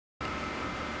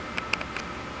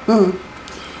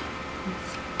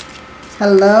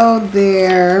Hello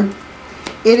there.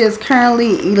 It is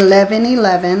currently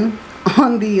 11:11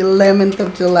 on the 11th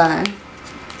of July.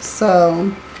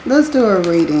 So let's do a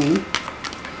reading.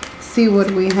 See what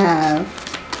we have.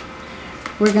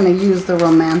 We're going to use the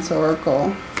Romance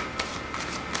Oracle.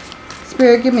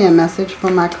 Spirit, give me a message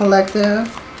for my collective.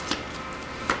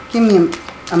 Give me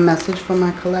a message for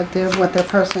my collective. What their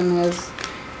person is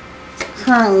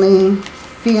currently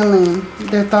feeling.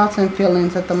 Their thoughts and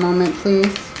feelings at the moment,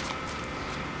 please.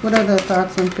 What are their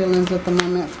thoughts and feelings at the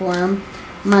moment for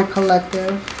my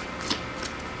collective?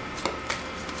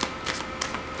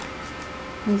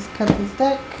 Let's cut this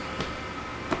deck.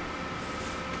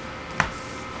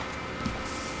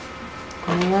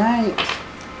 Alright.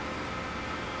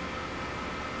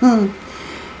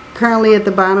 Currently at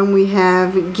the bottom we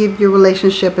have give your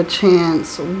relationship a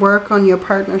chance. Work on your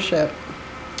partnership.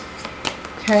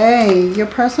 Okay, your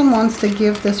person wants to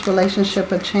give this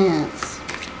relationship a chance.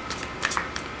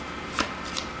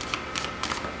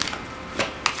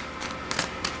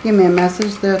 Give me a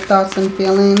message, their thoughts and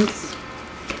feelings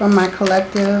from my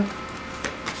collective.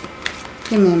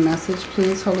 Give me a message,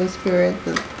 please, Holy Spirit,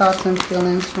 the thoughts and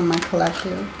feelings from my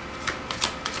collective.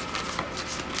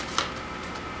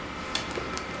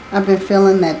 I've been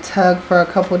feeling that tug for a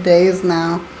couple days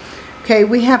now. Okay,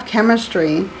 we have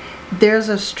chemistry. There's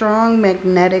a strong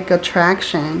magnetic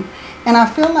attraction. And I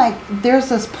feel like there's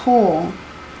this pull.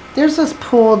 There's this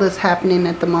pull that's happening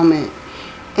at the moment.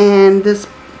 And this,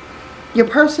 your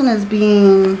person is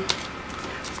being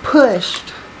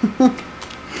pushed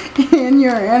in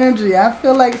your energy. I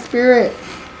feel like Spirit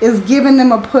is giving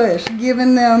them a push.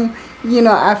 Giving them, you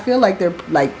know, I feel like they're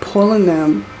like pulling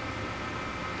them.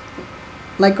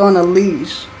 Like on a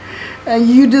leash.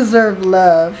 You deserve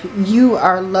love. You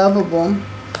are lovable.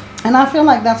 And I feel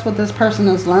like that's what this person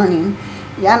is learning.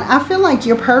 Yeah, and I feel like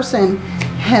your person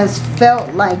has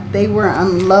felt like they were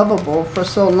unlovable for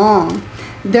so long.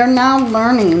 They're now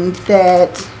learning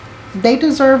that they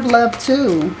deserve love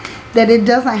too. That it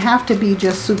doesn't have to be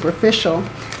just superficial.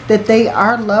 That they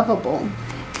are lovable.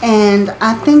 And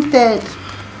I think that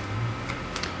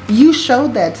you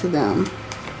showed that to them.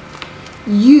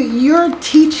 You're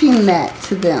teaching that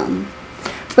to them.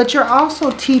 But you're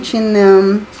also teaching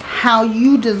them how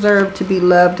you deserve to be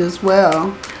loved as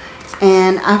well.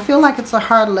 And I feel like it's a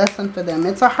hard lesson for them.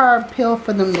 It's a hard pill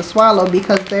for them to swallow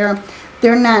because they're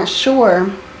not sure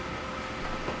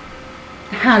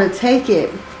how to take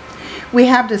it. We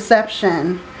have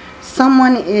deception.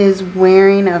 Someone is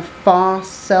wearing a false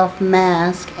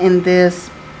self-mask in this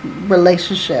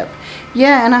relationship.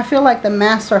 Yeah, and I feel like the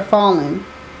masks are falling.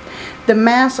 The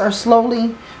masks are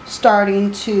slowly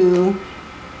starting to,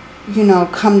 you know,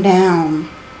 come down.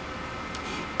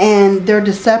 And their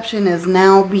deception is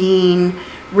now being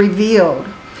revealed.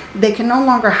 They can no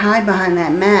longer hide behind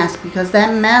that mask because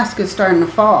that mask is starting to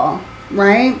fall,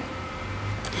 right?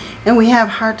 And we have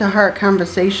heart-to-heart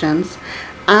conversations.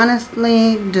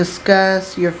 Honestly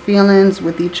discuss your feelings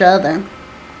with each other.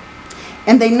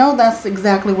 And they know that's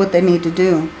exactly what they need to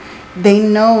do. They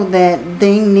know that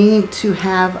they need to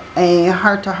have a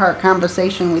heart-to-heart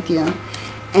conversation with you.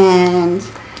 And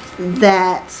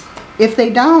that if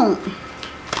they don't,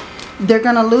 they're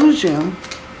going to lose you.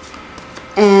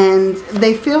 And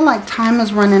they feel like time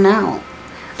is running out.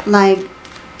 Like,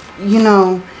 you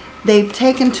know, they've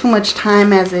taken too much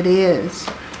time as it is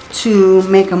to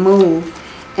make a move.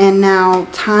 And now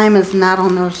time is not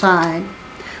on their side.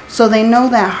 So they know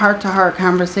that heart-to-heart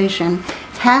conversation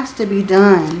has to be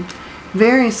done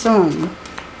very soon.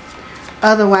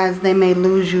 Otherwise, they may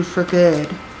lose you for good.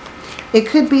 It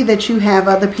could be that you have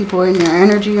other people in your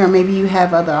energy, or maybe you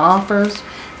have other offers.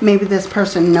 Maybe this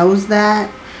person knows that.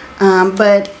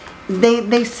 But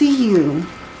they see you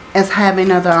as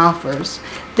having other offers.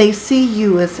 They see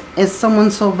you as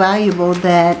someone so valuable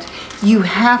that you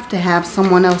have to have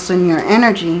someone else in your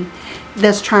energy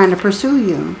that's trying to pursue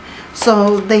you.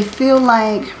 So they feel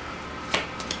like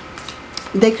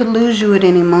they could lose you at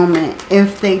any moment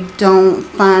if they don't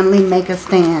finally make a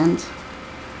stand.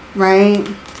 Right?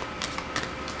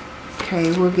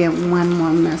 Okay, we'll get one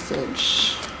more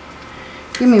message.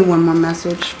 Give me one more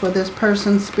message for this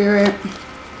person, Spirit.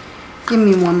 Give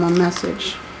me one more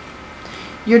message.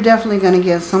 You're definitely going to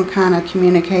get some kind of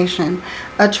communication,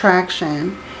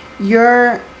 attraction.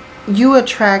 You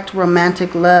attract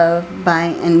romantic love by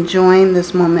enjoying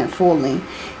this moment fully.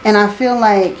 And I feel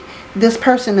like this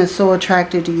person is so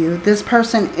attracted to you. This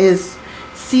person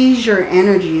sees your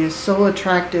energy as so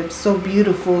attractive, so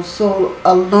beautiful, so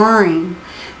alluring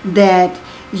that,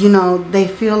 you know, they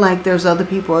feel like there's other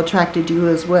people attracted to you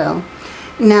as well.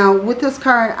 Now, with this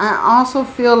card, I also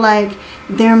feel like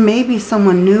there may be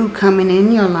someone new coming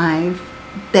in your life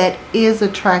that is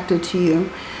attracted to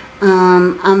you.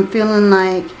 I'm feeling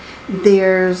like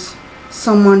there's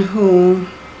someone who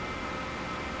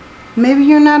maybe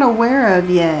you're not aware of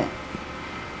yet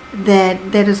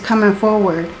that is coming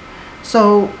forward.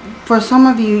 So for some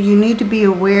of you, you need to be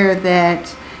aware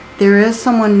that there is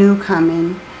someone new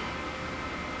coming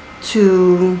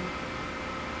to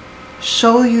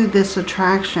show you this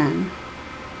attraction.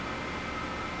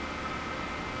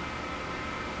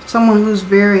 Someone who's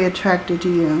very attracted to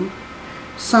you.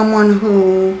 Someone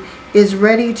who is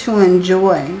ready to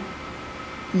enjoy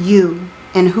you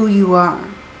and who you are.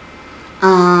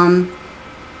 I'm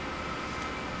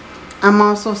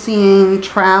also seeing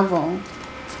travel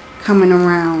coming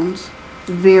around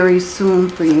very soon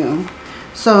for you.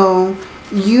 So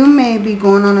you may be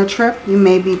going on a trip. You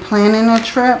may be planning a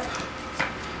trip.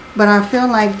 But I feel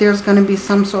like there's going to be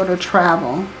some sort of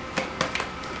travel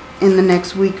in the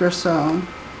next week or so.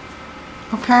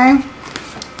 Okay?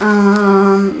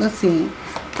 Let's see.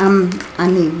 I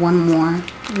need one more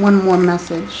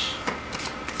message.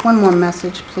 One more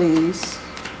message, please.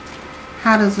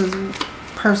 How does this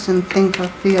person think or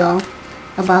feel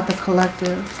about the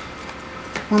collective?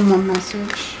 One more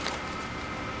message.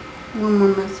 One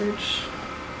more message.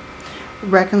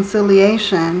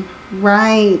 Reconciliation.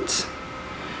 Right.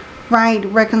 Right,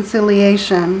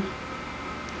 reconciliation.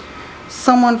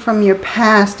 Someone from your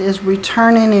past is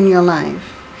returning in your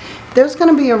life. There's going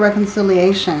to be a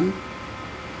reconciliation.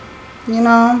 You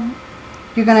know,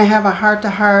 you're going to have a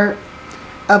heart-to-heart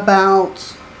about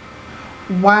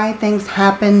why things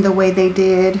happened the way they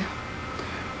did,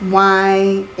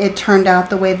 why it turned out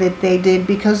the way that they did,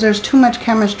 because there's too much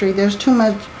chemistry, there's too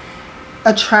much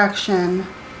attraction,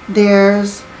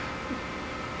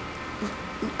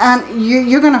 and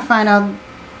you're going to find out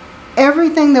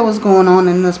everything that was going on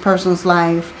in this person's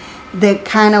life that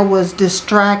kind of was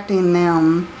distracting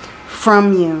them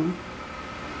from you,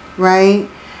 right?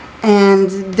 And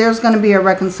there's going to be a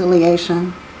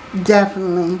reconciliation,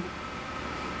 definitely.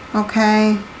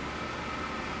 Okay.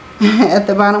 At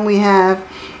the bottom we have,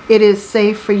 it is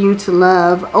safe for you to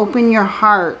love. Open your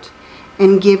heart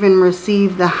and give and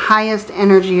receive the highest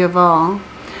energy of all.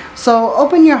 So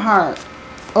open your heart.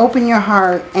 Open your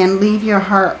heart and leave your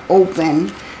heart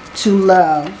open to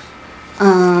love.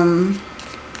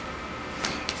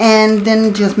 And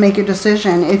then just make your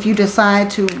decision. If you decide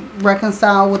to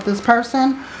reconcile with this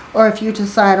person, or if you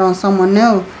decide on someone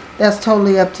new, that's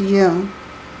totally up to you.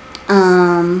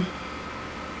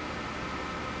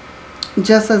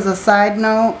 Just as a side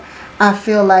note, I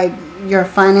feel like your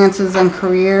finances and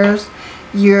careers,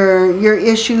 your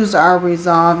issues are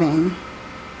resolving.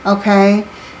 Okay?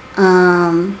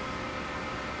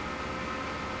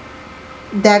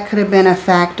 That could have been a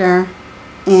factor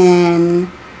in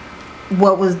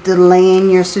what was delaying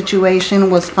your situation,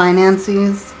 was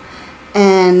finances.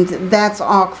 And that's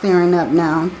all clearing up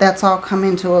now. That's all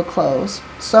coming to a close.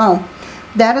 So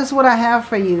that is what I have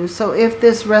for you. So if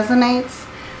this resonates,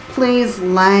 please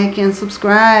like and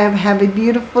subscribe. Have a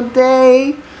beautiful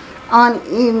day on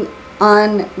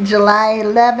July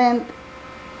 11th.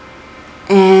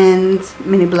 And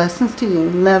many blessings to you.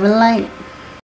 Love and light.